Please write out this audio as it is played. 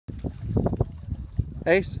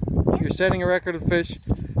Ace, Yes? you're setting a record of fish.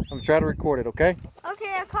 I'm gonna try to record it, okay?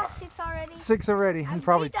 Okay, I caught 6 already. 6 already in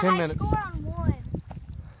probably 10 minutes. Score on 1.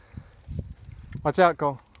 Watch out,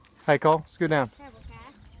 Cole. Hey, Cole, scoot down. Terrible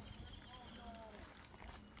cast.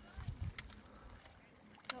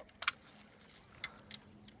 Nope.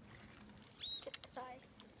 Tip side.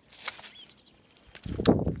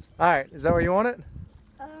 All right, is that where you want it?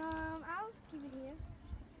 I'll keep it here.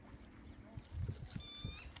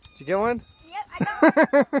 Did you get one? Yep, I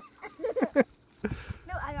got one.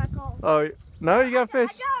 No, I got gold. Oh, no, you got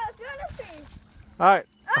fish. I got a fish. All right,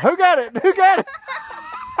 who got it? Who got it?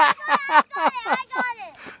 I got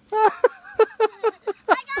it.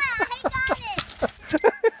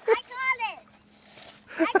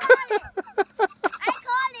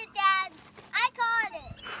 Dad. I caught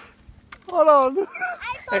it. Hold on.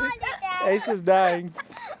 I caught it, Dad. Ace is dying.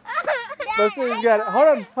 Dad, Let's see who's got it.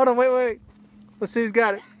 Hold on, wait. Let's see who's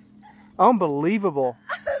got it. Unbelievable.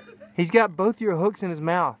 He's got both your hooks in his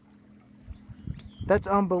mouth. That's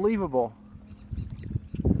unbelievable.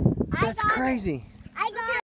 That's crazy.